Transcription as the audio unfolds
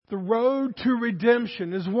The road to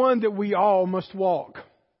redemption is one that we all must walk.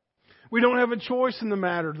 We don't have a choice in the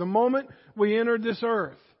matter. The moment we entered this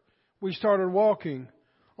earth, we started walking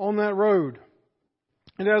on that road.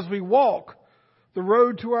 And as we walk the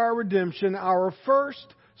road to our redemption, our first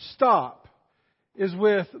stop is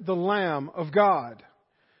with the Lamb of God.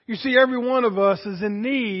 You see, every one of us is in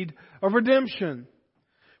need of redemption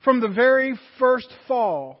from the very first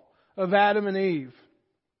fall of Adam and Eve.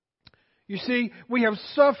 You see, we have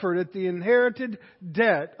suffered at the inherited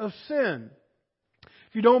debt of sin.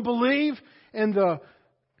 If you don't believe in the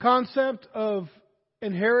concept of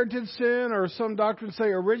inherited sin, or some doctrines say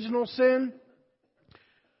original sin,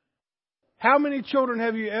 how many children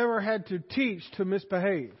have you ever had to teach to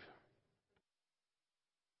misbehave?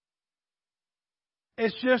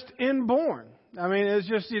 It's just inborn. I mean, it's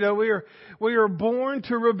just, we are born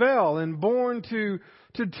to rebel and born to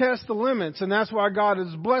test the limits. And that's why God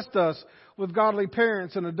has blessed us with godly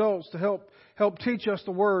parents and adults to help teach us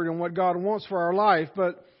the Word and what God wants for our life.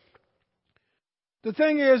 But the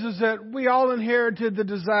thing is that we all inherited the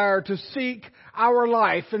desire to seek our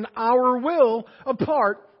life and our will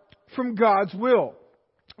apart from God's will.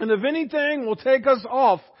 And if anything will take us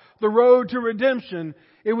off the road to redemption,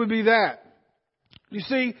 it would be that. You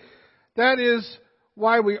see, that is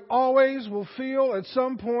why we always will feel at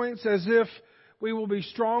some points as if we will be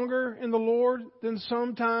stronger in the Lord than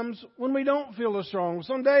sometimes when we don't feel as strong.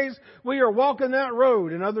 Some days we are walking that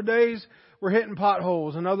road, and other days we're hitting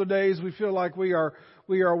potholes, and other days we feel like we are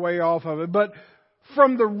way off of it. But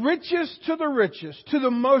from the richest, to the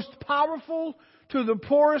most powerful, to the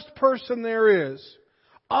poorest person there is,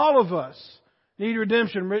 all of us need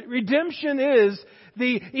redemption. Redemption is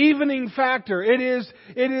the evening factor. It is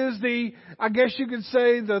the, I guess you could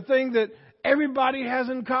say, the thing that everybody has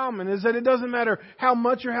in common, is that it doesn't matter how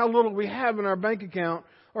much or how little we have in our bank account,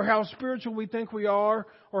 or how spiritual we think we are,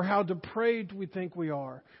 or how depraved we think we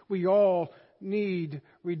are. We all need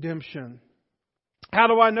redemption. How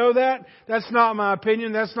do I know that? That's not my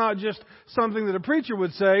opinion. That's not just something that a preacher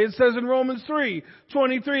would say. It says in Romans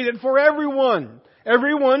 3:23 that for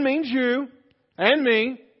everyone means you and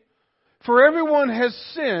me, for everyone has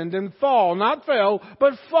sinned and not fell,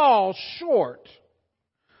 but fall short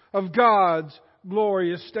of God's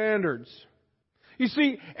glorious standards. You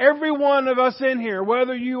see, every one of us in here,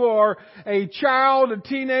 whether you are a child, a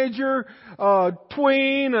teenager, a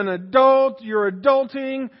tween, an adult, you're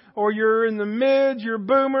adulting, or you're in the mids, you're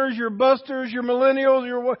boomers, you're busters, you're millennials,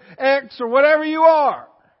 you're X, or whatever you are,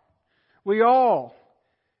 we all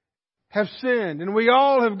have sinned. And we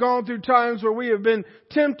all have gone through times where we have been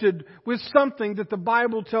tempted with something that the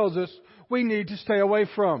Bible tells us we need to stay away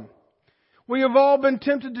from. We have all been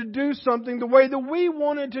tempted to do something the way that we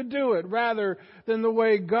wanted to do it rather than the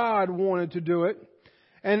way God wanted to do it.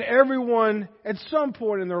 And everyone at some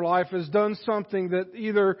point in their life has done something that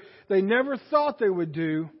either they never thought they would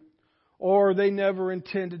do or they never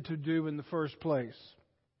intended to do in the first place.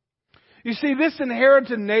 You see, this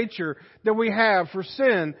inherited nature that we have for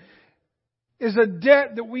sin is a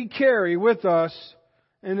debt that we carry with us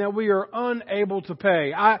and that we are unable to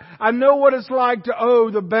pay. I know what it's like to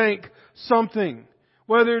owe the bank something,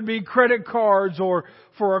 whether it be credit cards or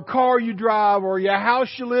for a car you drive or your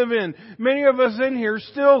house you live in. Many of us in here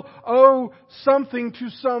still owe something to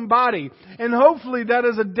somebody. And hopefully that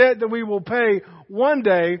is a debt that we will pay one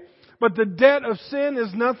day. But the debt of sin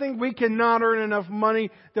is nothing. We cannot earn enough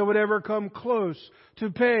money that would ever come close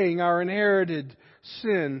to paying our inherited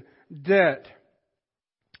sin debt.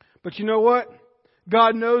 But you know what?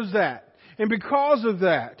 God knows that. And because of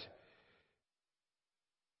that,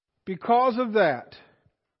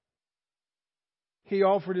 He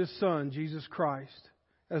offered His Son, Jesus Christ,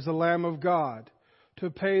 as the Lamb of God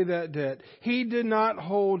to pay that debt. He did not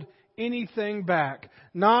hold anything back.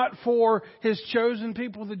 Not for His chosen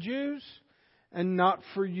people, the Jews, and not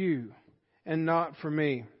for you, and not for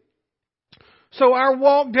me. So our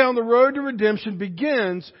walk down the road to redemption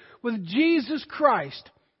begins with Jesus Christ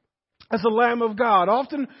as the Lamb of God.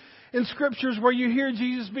 Often in Scriptures where you hear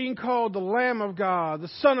Jesus being called the Lamb of God, the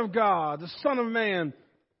Son of God, the Son of Man,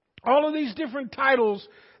 all of these different titles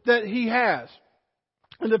that He has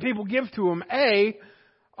and that people give to Him,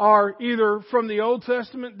 are either from the Old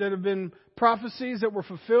Testament that have been prophecies that were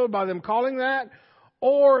fulfilled by them calling that,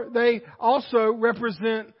 or they also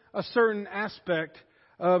represent a certain aspect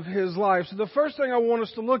of His life. So the first thing I want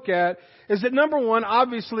us to look at is that number one,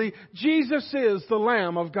 obviously, Jesus is the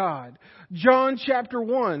Lamb of God. John chapter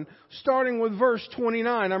 1, starting with verse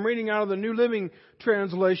 29. I'm reading out of the New Living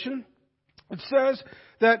Translation. It says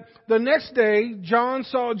that the next day, John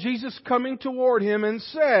saw Jesus coming toward him and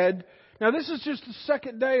said, Now, this is just the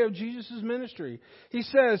second day of Jesus' ministry. He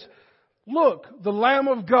says, look, the Lamb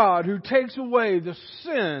of God who takes away the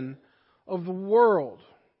sin of the world.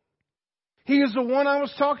 He is the one I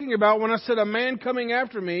was talking about when I said, a man coming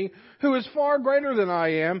after me who is far greater than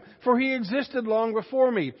I am, for he existed long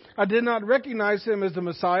before me. I did not recognize him as the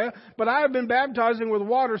Messiah, but I have been baptizing with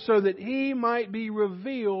water so that he might be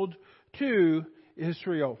revealed to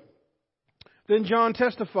Israel. Then John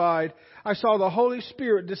testified, I saw the Holy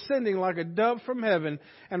Spirit descending like a dove from heaven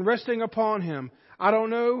and resting upon him. I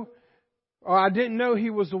didn't know he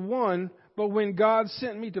was the one, but when God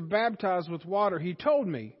sent me to baptize with water, he told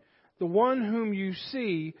me, the one whom you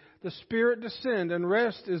see the Spirit descend and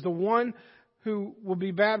rest is the one who will be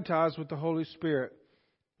baptized with the Holy Spirit.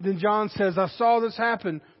 Then John says, I saw this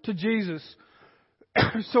happen to Jesus,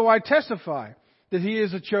 so I testify that he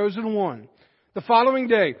is a chosen one. The following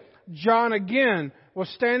day, John again was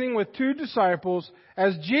standing with two disciples.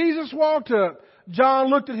 As Jesus walked up, John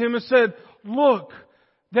looked at him and said, look,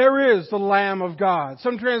 there is the Lamb of God.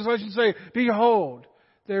 Some translations say, behold,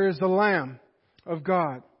 there is the Lamb of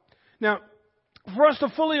God. Now, for us to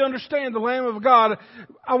fully understand the Lamb of God,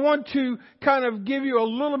 I want to kind of give you a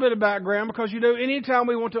little bit of background because, anytime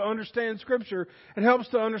we want to understand Scripture, it helps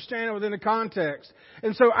to understand it within a context.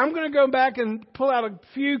 And so I'm going to go back and pull out a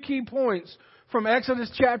few key points from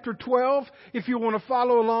Exodus chapter 12. If you want to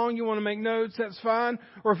follow along, you want to make notes, that's fine.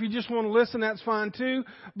 Or if you just want to listen, that's fine too.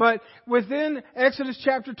 But within Exodus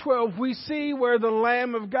chapter 12, we see where the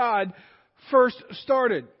Lamb of God first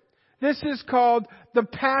started. This is called the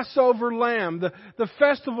Passover Lamb, the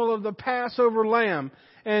festival of the Passover Lamb.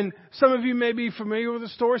 And some of you may be familiar with the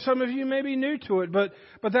story, some of you may be new to it, but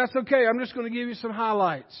that's okay. I'm just going to give you some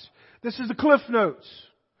highlights. This is the Cliff Notes.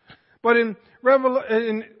 But in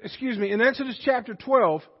Exodus chapter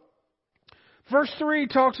 12, verse 3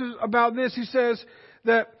 talks about this. He says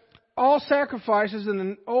that all sacrifices in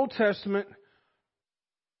the Old Testament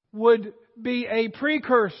would be a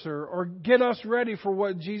precursor or get us ready for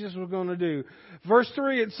what Jesus was going to do. Verse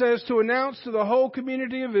 3, it says, to announce to the whole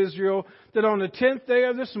community of Israel that on the 10th day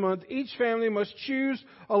of this month, each family must choose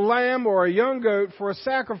a lamb or a young goat for a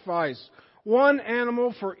sacrifice, one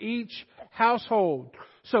animal for each household.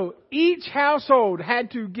 So each household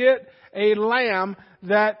had to get a lamb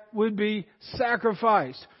that would be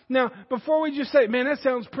sacrificed. Now, before we just say, man, that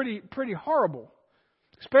sounds pretty horrible.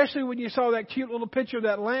 Especially when you saw that cute little picture of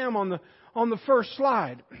that lamb on the first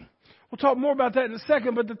slide. We'll talk more about that in a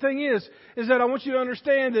second, but the thing is that I want you to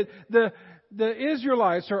understand that the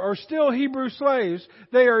Israelites are still Hebrew slaves.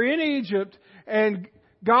 They are in Egypt, and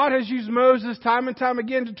God has used Moses time and time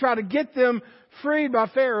again to try to get them freed by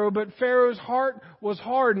Pharaoh, but Pharaoh's heart was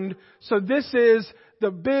hardened. So this is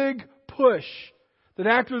the big push that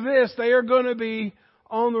after this they are going to be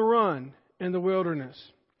on the run in the wilderness.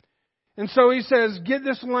 And so he says, get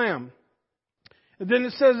this lamb. And then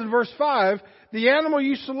it says in verse 5, the animal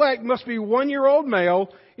you select must be 1-year-old male,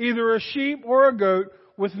 either a sheep or a goat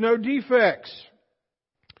with no defects.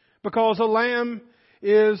 Because a lamb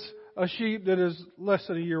is a sheep that is less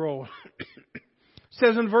than a year old. It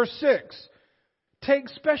says in verse 6, take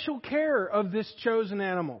special care of this chosen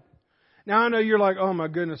animal. Now I know you're like, oh my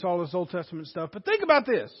goodness, all this Old Testament stuff. But think about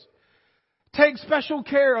this. Take special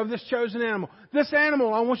care of this chosen animal. This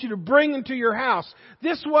animal I want you to bring into your house.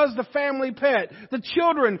 This was the family pet. The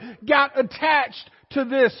children got attached to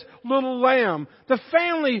this little lamb. The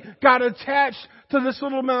family got attached to this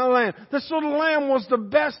little lamb. This little lamb was the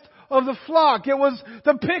best of the flock. It was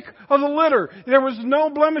the pick of the litter. There was no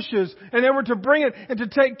blemishes, and they were to bring it and to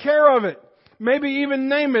take care of it. Maybe even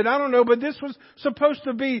name it. I don't know, but this was supposed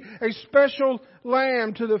to be a special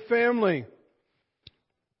lamb to the family.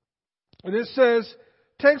 And it says,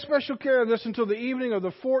 take special care of this until the evening of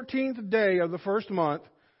the 14th day of the first month.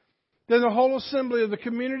 Then the whole assembly of the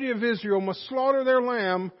community of Israel must slaughter their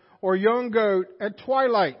lamb or young goat at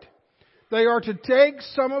twilight. They are to take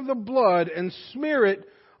some of the blood and smear it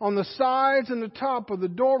on the sides and the top of the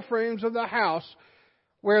door frames of the house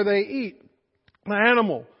where they eat the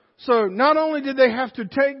animal. So not only did they have to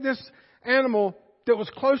take this animal that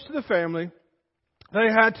was close to the family, they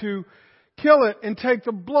had to kill it and take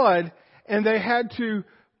the blood, and they had to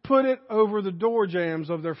put it over the door jambs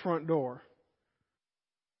of their front door.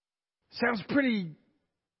 Sounds pretty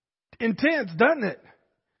intense, doesn't it?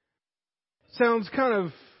 Sounds kind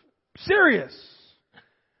of serious.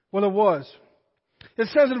 Well, it was. It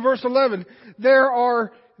says in verse 11,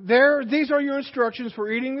 these are your instructions for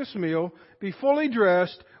eating this meal. Be fully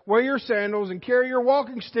dressed, wear your sandals, and carry your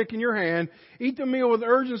walking stick in your hand. Eat the meal with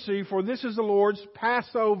urgency, for this is the Lord's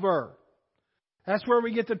Passover. That's where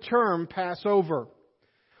we get the term Passover.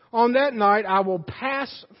 On that night I will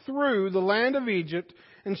pass through the land of Egypt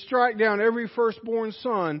and strike down every firstborn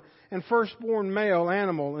son and firstborn male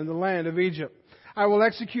animal in the land of Egypt. I will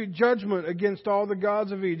execute judgment against all the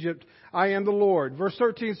gods of Egypt. I am the Lord. Verse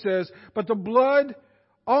 13 says, but the blood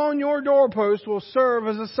on your doorpost will serve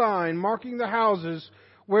as a sign, marking the houses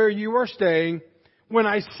where you are staying. When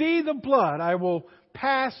I see the blood, I will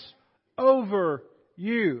pass over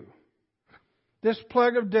you. This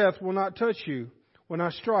plague of death will not touch you when I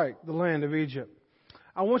strike the land of Egypt.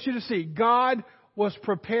 I want you to see, God was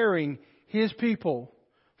preparing His people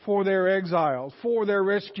for their exile, for their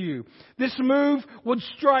rescue. This move would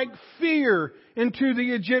strike fear into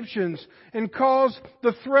the Egyptians and cause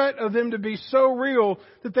the threat of them to be so real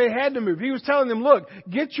that they had to move. He was telling them, look,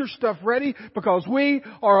 get your stuff ready because we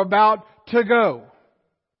are about to go.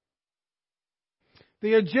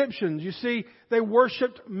 The Egyptians, you see, they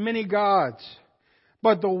worshipped many gods.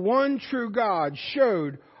 But the one true God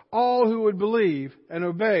showed all who would believe and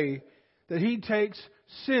obey that He takes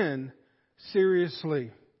sin seriously.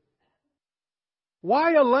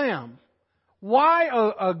 Why a lamb? Why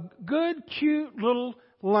a good, cute little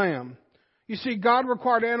lamb? You see, God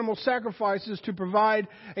required animal sacrifices to provide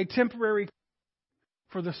a temporary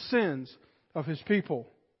for the sins of His people.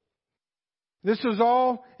 This is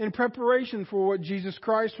all in preparation for what Jesus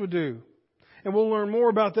Christ would do. And we'll learn more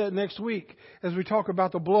about that next week as we talk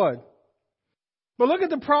about the blood. But look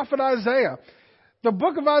at the prophet Isaiah. The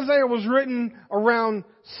book of Isaiah was written around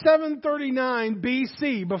 739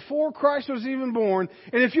 BC, before Christ was even born.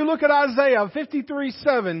 And if you look at Isaiah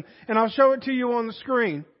 53:7, and I'll show it to you on the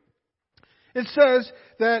screen, it says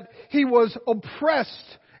that He was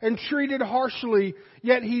oppressed and treated harshly,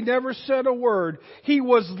 yet He never said a word. He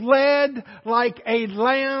was led like a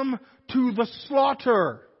lamb to the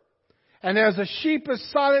slaughter. And as a sheep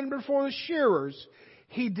is silent before the shearers,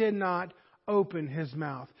 He did not open His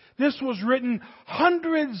mouth. This was written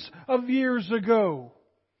hundreds of years ago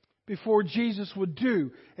before Jesus would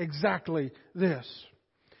do exactly this.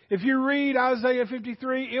 If you read Isaiah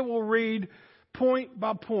 53, it will read point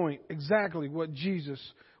by point exactly what Jesus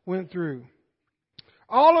went through.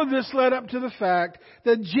 All of this led up to the fact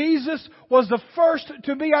that Jesus was the first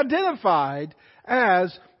to be identified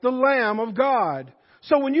as the Lamb of God.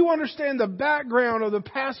 So when you understand the background of the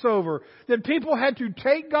Passover, that people had to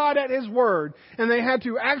take God at His word, and they had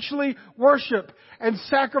to actually worship and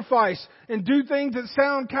sacrifice and do things that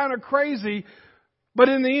sound kind of crazy, but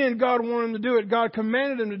in the end God wanted them to do it. God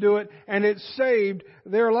commanded them to do it, and it saved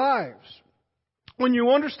their lives. When you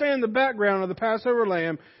understand the background of the Passover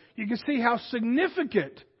lamb, you can see how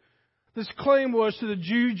significant this claim was to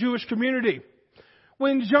the Jewish community.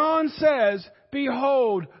 When John says,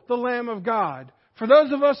 "Behold the Lamb of God," for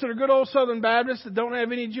those of us that are good old Southern Baptists that don't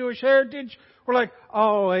have any Jewish heritage, we're like,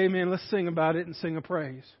 oh, amen, let's sing about it and sing a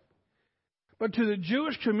praise. But to the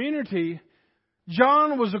Jewish community,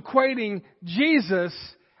 John was equating Jesus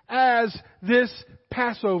as this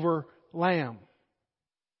Passover lamb.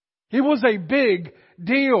 He was a big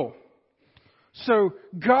deal. So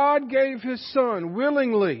God gave His Son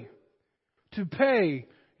willingly to pay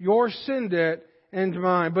your sin debt and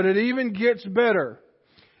mine. But it even gets better.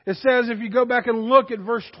 It says, if you go back and look at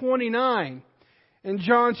verse 29 in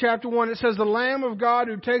John chapter 1, it says, the Lamb of God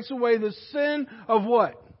who takes away the sin of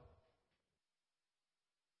what?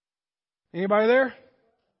 Anybody there?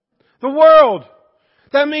 The world.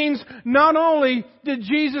 That means not only did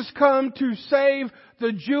Jesus come to save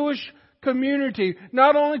the Jewish community,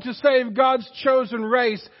 not only to save God's chosen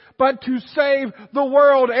race, but to save the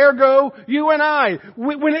world, ergo, you and I.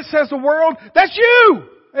 When it says the world, that's you!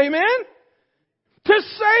 Amen? To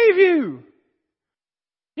save you.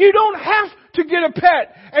 You don't have to get a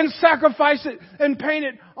pet and sacrifice it and paint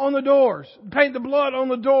it on the doors. Paint the blood on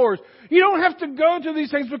the doors. You don't have to go to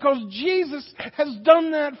these things because Jesus has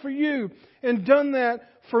done that for you and done that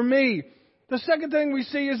for me. The second thing we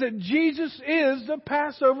see is that Jesus is the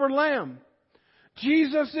Passover lamb.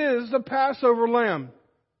 Jesus is the Passover lamb.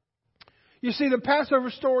 You see, the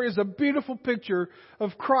Passover story is a beautiful picture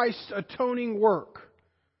of Christ's atoning work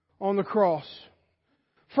on the cross.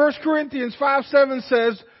 1 Corinthians 5:7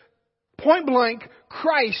 says, point blank,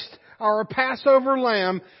 Christ, our Passover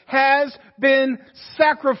lamb, has been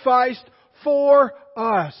sacrificed for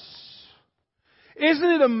us.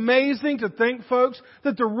 Isn't it amazing to think, folks,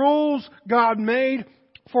 that the rules God made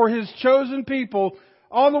for His chosen people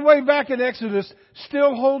all the way back in Exodus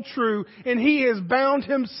still hold true, and He has bound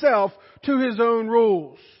Himself to His own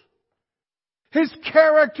rules. His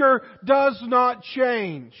character does not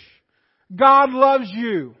change. God loves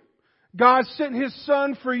you. God sent His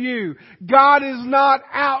Son for you. God is not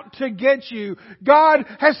out to get you. God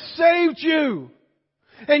has saved you.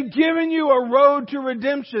 and given you a road to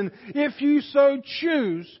redemption if you so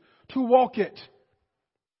choose to walk it.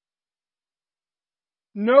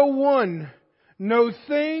 No one, no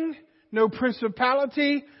thing, no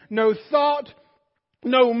principality, no thought,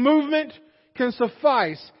 no movement can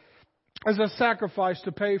suffice as a sacrifice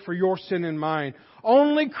to pay for your sin and mine.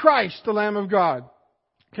 Only Christ, the Lamb of God,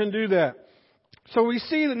 can do that. So we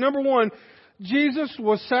see that, number one, Jesus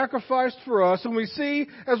was sacrificed for us. And we see,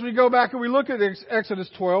 as we go back and we look at Exodus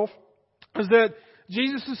 12, is that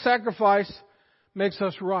Jesus' sacrifice makes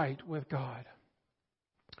us right with God.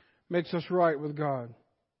 Makes us right with God.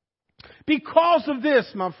 Because of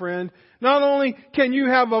this, my friend, not only can you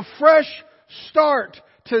have a fresh start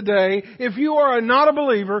today, if you are not a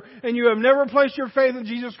believer and you have never placed your faith in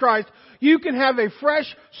Jesus Christ, you can have a fresh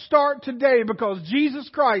start today because Jesus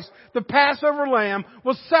Christ, the Passover Lamb,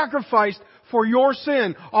 was sacrificed for your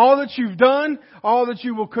sin. All that you've done, all that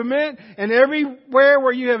you will commit, and everywhere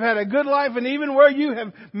where you have had a good life and even where you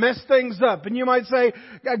have messed things up. And you might say,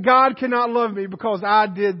 God cannot love me because I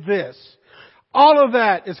did this. All of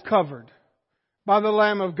that is covered by the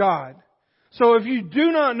Lamb of God. So if you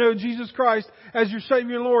do not know Jesus Christ as your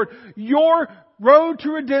Savior and Lord, your road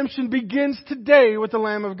to redemption begins today with the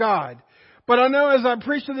Lamb of God. But I know as I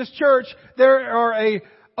preach to this church, there are a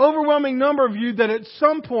overwhelming number of you that at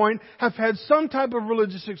some point have had some type of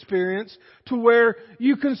religious experience to where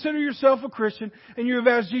you consider yourself a Christian and you have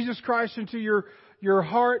asked Jesus Christ into your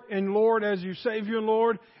heart and Lord as your Savior and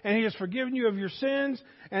Lord, and He has forgiven you of your sins.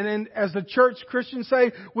 And then as the church Christians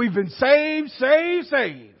say, we've been saved.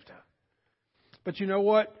 But you know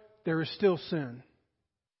what? There is still sin.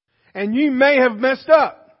 And you may have messed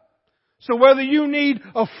up. So whether you need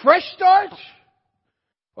a fresh start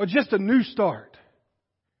or just a new start,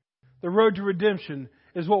 the road to redemption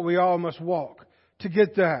is what we all must walk to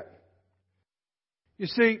get that. You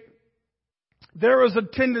see, there is a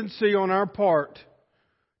tendency on our part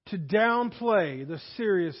to downplay the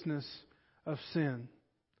seriousness of sin.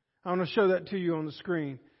 I want to show that to you on the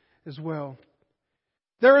screen as well.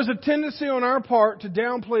 There is a tendency on our part to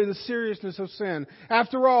downplay the seriousness of sin.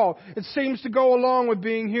 After all, it seems to go along with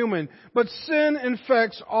being human. But sin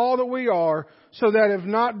infects all that we are, so that if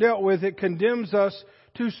not dealt with, it condemns us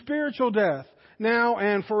to spiritual death, now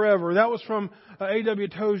and forever. That was from A.W.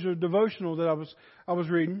 Tozer devotional that I was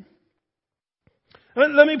reading.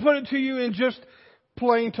 Let me put it to you in just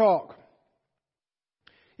plain talk.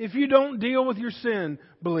 If you don't deal with your sin,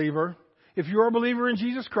 believer, if you're a believer in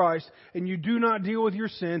Jesus Christ and you do not deal with your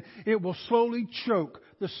sin, it will slowly choke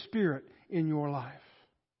the Spirit in your life.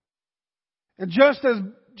 And just as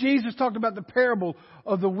Jesus talked about the parable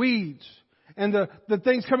of the weeds and the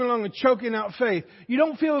things coming along and choking out faith, you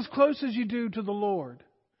don't feel as close as you do to the Lord.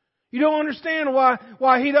 You don't understand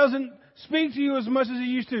why He doesn't speak to you as much as He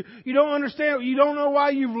used to. You don't understand. You don't know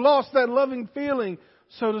why you've lost that loving feeling,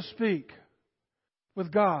 so to speak,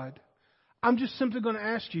 with God. I'm just simply going to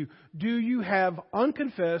ask you, do you have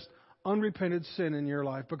unconfessed, unrepented sin in your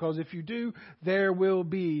life? Because if you do, there will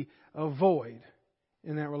be a void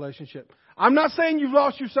in that relationship. I'm not saying you've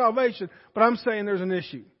lost your salvation, but I'm saying there's an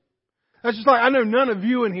issue. That's just like, I know none of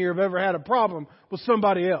you in here have ever had a problem with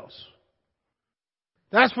somebody else.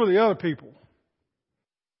 That's for the other people.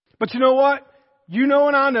 But you know what? You know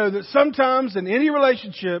and I know that sometimes in any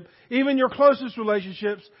relationship, even your closest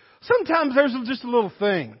relationships, sometimes there's just a little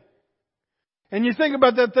thing. And you think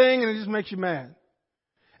about that thing and it just makes you mad.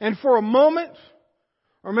 And for a moment,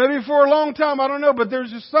 or maybe for a long time, I don't know, but there's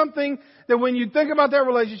just something that when you think about that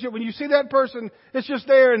relationship, when you see that person, it's just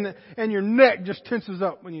there and your neck just tenses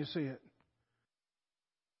up when you see it.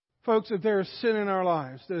 Folks, if there is sin in our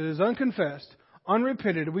lives that is unconfessed,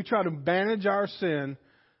 unrepented, and we try to manage our sin,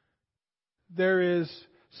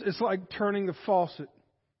 it's like turning the faucet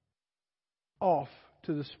off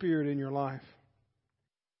to the Spirit in your life.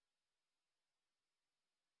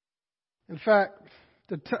 In fact,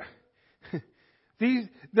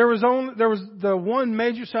 there was the one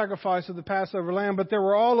major sacrifice of the Passover lamb, but there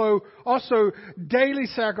were also daily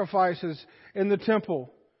sacrifices in the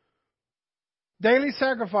temple. Daily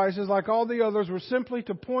sacrifices, like all the others, were simply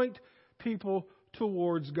to point people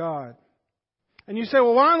towards God. And you say,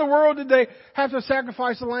 well, why in the world did they have to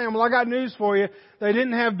sacrifice a lamb? Well, I got news for you. They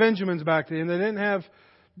didn't have Benjamins back then. They didn't have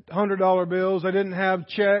 $100 bills. They didn't have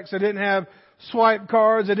checks. They didn't have swipe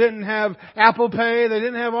cards. They didn't have Apple Pay. They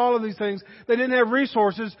didn't have all of these things. They didn't have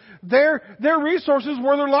resources. Their resources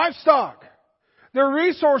were their livestock. Their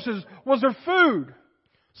resources was their food.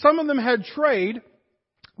 Some of them had trade,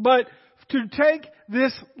 but to take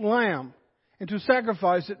this lamb and to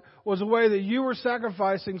sacrifice it was a way that you were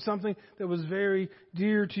sacrificing something that was very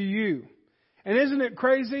dear to you. And isn't it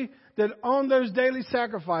crazy that on those daily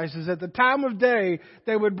sacrifices, at the time of day,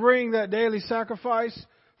 they would bring that daily sacrifice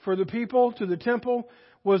for the people to the temple,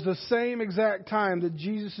 was the same exact time that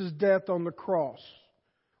Jesus' death on the cross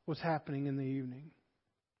was happening in the evening.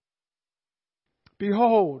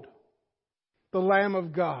 Behold, the Lamb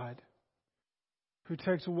of God who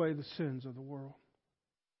takes away the sins of the world.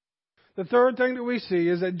 The third thing that we see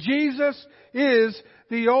is that Jesus is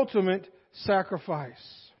the ultimate sacrifice.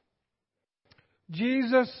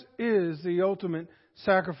 Jesus is the ultimate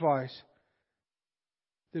sacrifice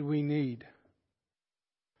that we need.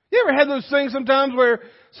 You ever had those things sometimes where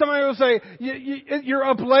somebody will say, you're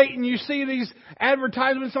up late and you see these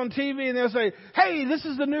advertisements on TV and they'll say, hey, this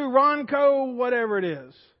is the new Ronco, whatever it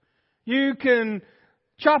is. You can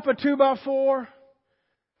chop a 2x4,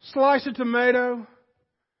 slice a tomato,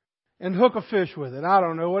 and hook a fish with it. I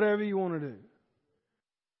don't know, whatever you want to do.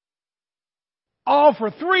 All for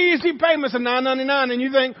 3 easy payments of $9.99, and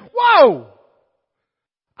you think, whoa,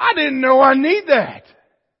 I didn't know I need that.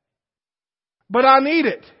 But I need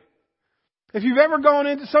it. If you've ever gone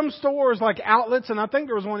into some stores like outlets, and I think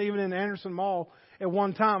there was one even in Anderson Mall at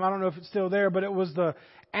one time. I don't know if it's still there, but it was the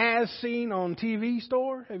As Seen on TV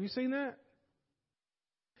store. Have you seen that?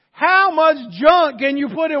 How much junk can you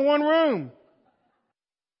put in one room?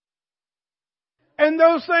 And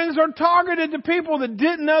those things are targeted to people that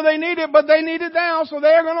didn't know they need it, but they need it now, so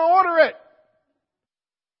they're going to order it.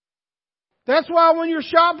 That's why when you're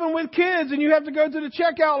shopping with kids and you have to go to the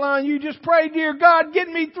checkout line, you just pray, dear God, get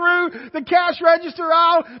me through the cash register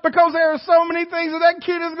aisle, because there are so many things that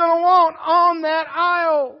kid is going to want on that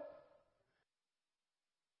aisle.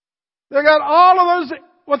 They got all of those,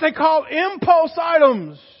 what they call impulse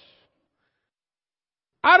items.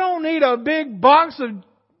 I don't need a big box of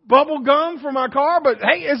bubble gum for my car, but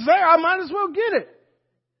hey, it's there. I might as well get it.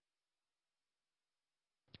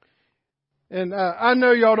 And I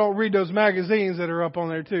know y'all don't read those magazines that are up on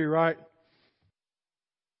there too, right?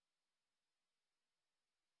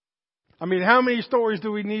 I mean, how many stories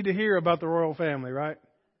do we need to hear about the royal family, right?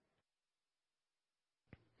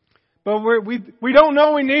 But we don't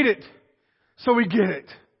know we need it, so we get it.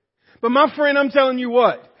 But my friend, I'm telling you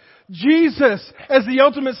what, Jesus as the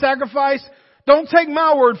ultimate sacrifice, don't take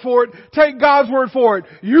my word for it, take God's word for it.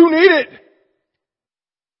 You need it.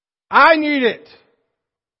 I need it.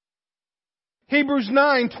 Hebrews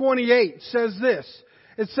 9:28 says this.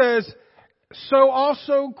 It says, so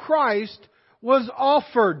also Christ was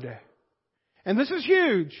offered. And this is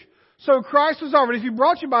huge. So Christ was offered. If you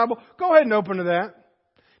brought your Bible, go ahead and open to that,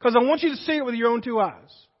 because I want you to see it with your own two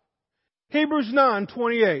eyes. Hebrews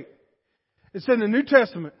 9:28. It's in the New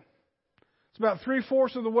Testament. It's about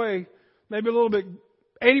 3/4 of the way, maybe a little bit,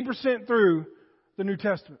 80% through the New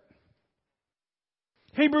Testament.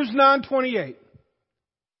 Hebrews 9:28.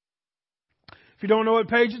 If you don't know what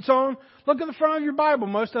page it's on, look at the front of your Bible.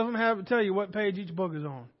 Most of them have it tell you what page each book is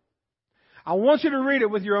on. I want you to read it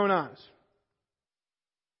with your own eyes.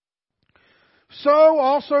 So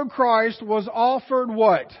also Christ was offered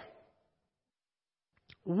what?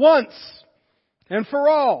 Once and for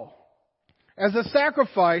all, as a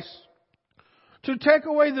sacrifice to take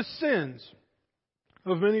away the sins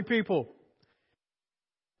of many people.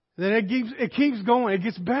 Then it keeps going. It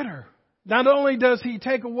gets better. Not only does He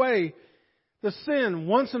take away the sin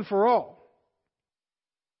once and for all,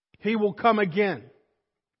 He will come again.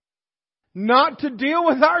 Not to deal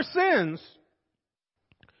with our sins,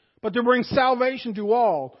 but to bring salvation to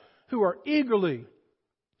all who are eagerly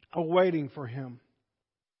awaiting for Him.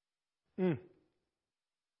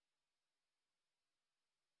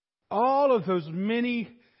 All of those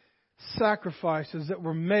many sacrifices that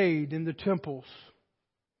were made in the temples,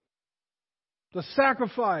 the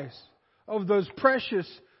sacrifice of those precious,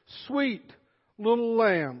 sweet little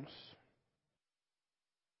lambs,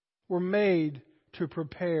 were made to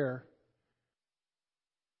prepare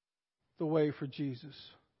the way for Jesus,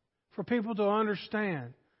 for people to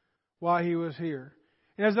understand why He was here.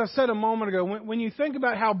 And as I said a moment ago, when you think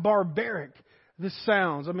about how barbaric this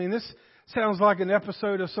sounds, I mean, this sounds like an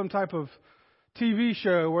episode of some type of TV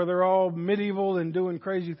show where they're all medieval and doing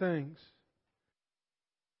crazy things.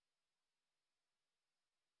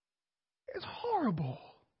 It's horrible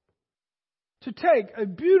to take a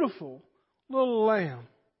beautiful little lamb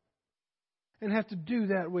and have to do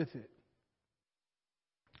that with it.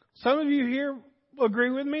 Some of you here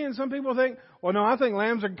agree with me, and some people think, well, no, I think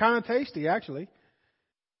lambs are kind of tasty, actually.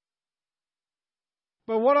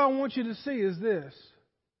 But what I want you to see is this.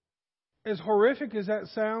 As horrific as that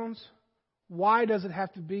sounds, why does it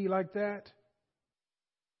have to be like that?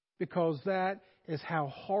 Because that is how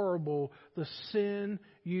horrible the sin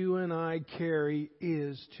you and I carry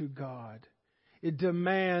is to God. It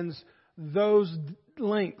demands those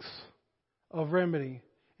lengths of remedy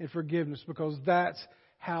and forgiveness because that's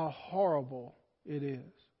how horrible it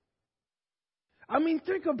is. I mean,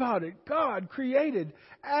 think about it. God created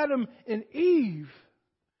Adam and Eve.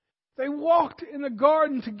 They walked in the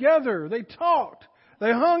garden together. They talked.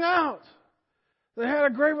 They hung out. They had a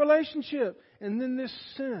great relationship. And then this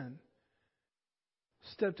sin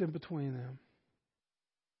stepped in between them.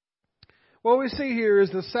 What we see here is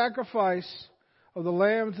the sacrifice of the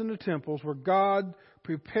lambs in the temples were God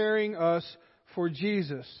preparing us for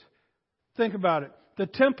Jesus. Think about it. The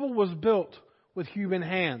temple was built with human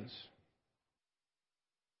hands.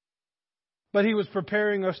 But He was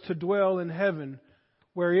preparing us to dwell in heaven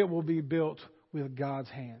where it will be built with God's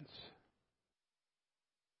hands.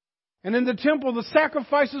 And in the temple, the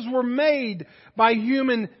sacrifices were made by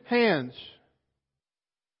human hands.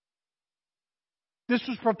 This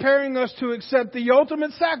was preparing us to accept the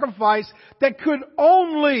ultimate sacrifice that could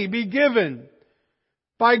only be given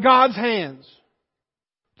by God's hands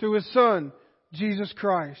through His Son, Jesus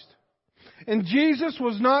Christ. And Jesus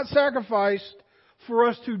was not sacrificed for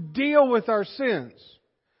us to deal with our sins,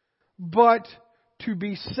 but to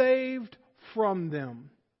be saved from them.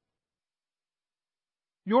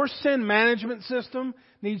 Your sin management system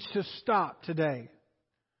needs to stop today.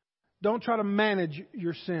 Don't try to manage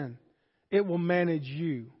your sin. It will manage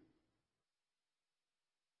you.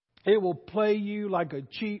 It will play you like a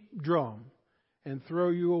cheap drum and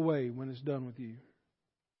throw you away when it's done with you.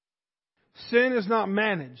 Sin is not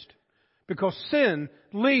managed because sin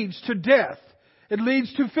leads to death. It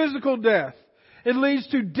leads to physical death. It leads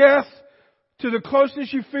to death to the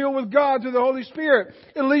closeness you feel with God through the Holy Spirit.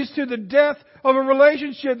 It leads to the death of a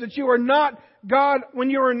relationship that you are not God. When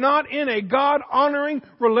you are not in a God-honoring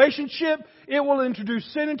relationship, it will introduce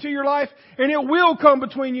sin into your life and it will come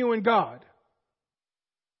between you and God.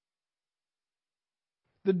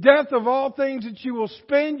 The death of all things that you will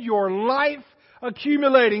spend your life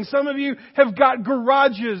accumulating. Some of you have got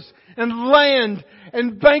garages and land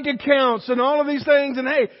and bank accounts and all of these things. And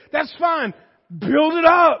hey, that's fine. Build it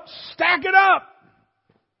up. Stack it up.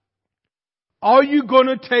 Are you going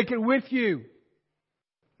to take it with you?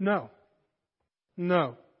 No.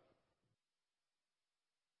 No.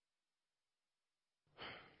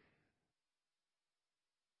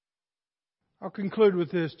 I'll conclude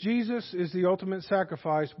with this. Jesus is the ultimate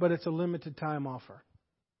sacrifice, but it's a limited time offer.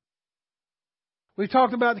 We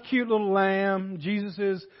talked about the cute little lamb. Jesus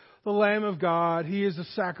is the Lamb of God. He is the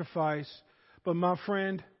sacrifice. But my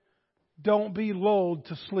friend, don't be lulled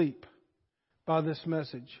to sleep by this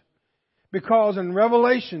message. Because in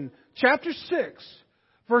Revelation chapter 6,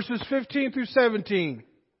 verses 15 through 17,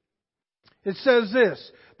 it says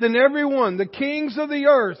this, "Then everyone, the kings of the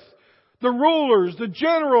earth, the rulers, the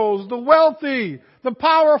generals, the wealthy, the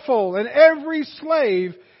powerful, and every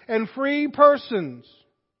slave and free persons,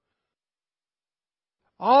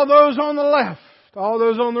 all those on the left, all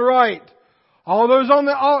those on the right, all those on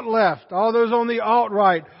the alt-left, all those on the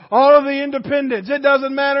alt-right, all of the independents," it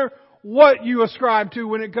doesn't matter what you ascribe to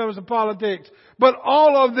when it comes to politics, but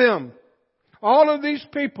all of them, all of these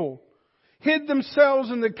people hid themselves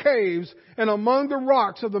in the caves and among the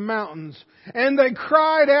rocks of the mountains. And they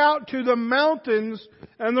cried out to the mountains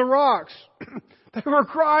and the rocks. They were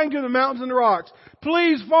crying to the mountains and the rocks,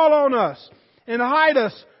 "Please fall on us and hide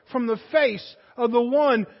us from the face of the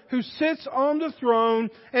one who sits on the throne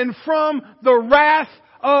and from the wrath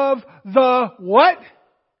of the" what?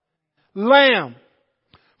 Lamb.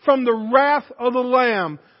 From the wrath of the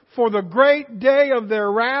Lamb. For the great day of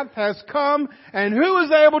their wrath has come, and who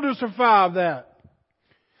is able to survive that?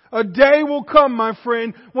 A day will come, my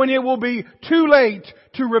friend, when it will be too late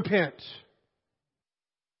to repent.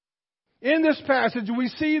 In this passage, we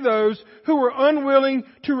see those who were unwilling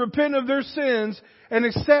to repent of their sins and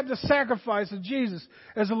accept the sacrifice of Jesus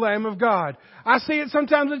as the Lamb of God. I see it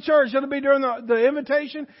sometimes in church. It'll be during the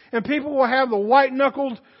invitation, and people will have the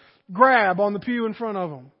white-knuckled grab on the pew in front of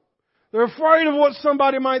them. They're afraid of what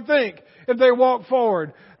somebody might think if they walk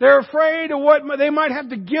forward. They're afraid of what they might have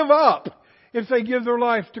to give up if they give their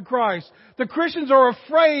life to Christ. The Christians are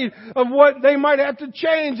afraid of what they might have to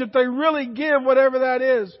change if they really give whatever that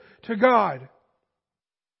is to God.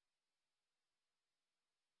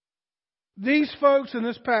 These folks in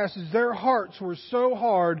this passage, their hearts were so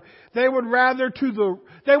hard, they would rather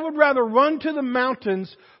run to the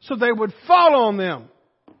mountains so they would fall on them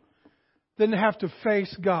than to have to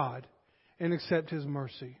face God and accept His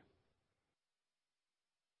mercy.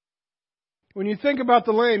 When you think about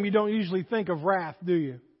the lamb, you don't usually think of wrath, do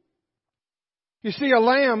you? You see, a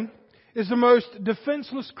lamb is the most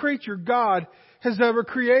defenseless creature God has ever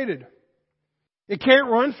created. It can't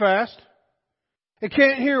run fast. It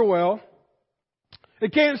can't hear well.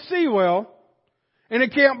 It can't see well. And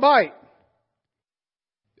it can't bite.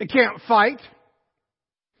 It can't fight.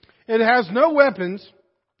 It has no weapons.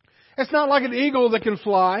 It's not like an eagle that can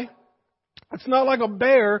fly. It's not like a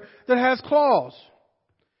bear that has claws.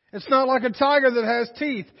 It's not like a tiger that has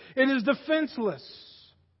teeth. It is defenseless.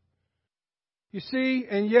 You see,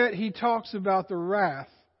 and yet he talks about the wrath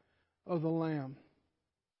of the Lamb.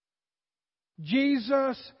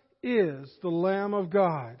 Jesus is the Lamb of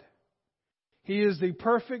God. He is the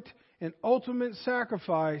perfect and ultimate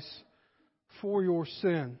sacrifice for your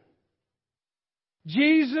sin.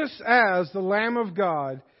 Jesus, as the Lamb of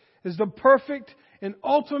God, is the perfect and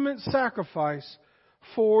ultimate sacrifice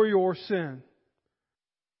for your sin.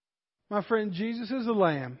 My friend, Jesus is the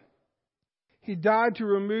Lamb. He died to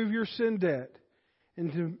remove your sin debt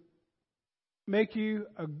and to make you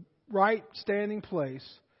a right standing place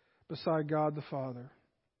beside God the Father.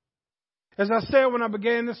 As I said when I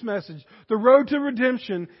began this message, the road to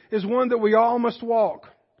redemption is one that we all must walk.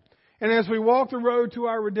 And as we walk the road to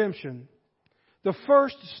our redemption, the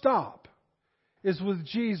first stop is with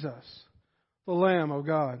Jesus, the Lamb of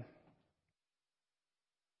God.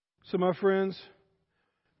 So my friends,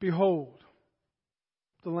 behold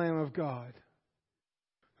the Lamb of God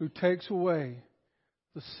who takes away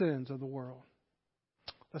the sins of the world.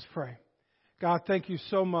 Let's pray. God, thank you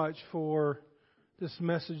so much for this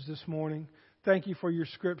message this morning. Thank you for your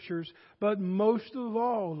scriptures. But most of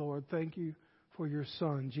all, Lord, thank you for your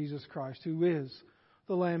Son, Jesus Christ, who is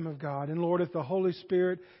the Lamb of God. And Lord, if the Holy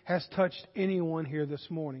Spirit has touched anyone here this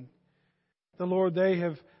morning, the Lord, they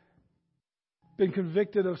have been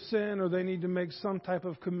convicted of sin or they need to make some type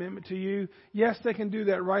of commitment to you, yes, they can do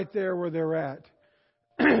that right there where they're at.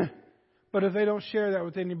 But if they don't share that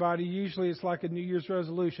with anybody, usually it's like a New Year's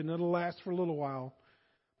resolution. It'll last for a little while,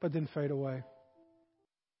 but then fade away.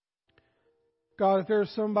 God, if there's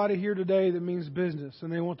somebody here today that means business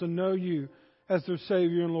and they want to know you as their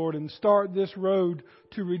Savior and Lord and start this road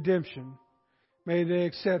to redemption, may they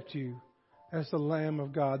accept you as the Lamb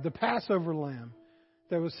of God, the Passover Lamb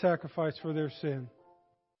that was sacrificed for their sin.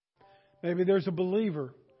 Maybe there's a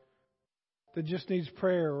believer that just needs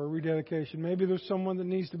prayer or rededication. Maybe there's someone that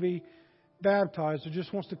needs to be baptized or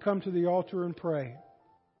just wants to come to the altar and pray.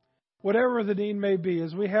 Whatever the need may be,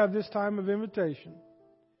 as we have this time of invitation,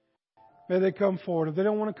 may they come forward. If they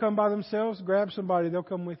don't want to come by themselves, grab somebody, they'll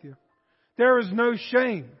come with you. There is no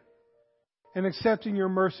shame in accepting your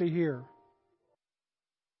mercy here.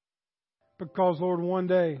 Because, Lord, one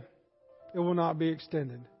day it will not be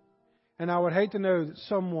extended. And I would hate to know that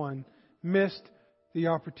someone missed the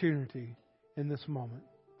opportunity in this moment.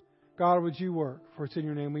 God, would you work? For it's in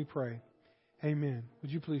your name we pray. Amen.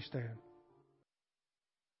 Would you please stand?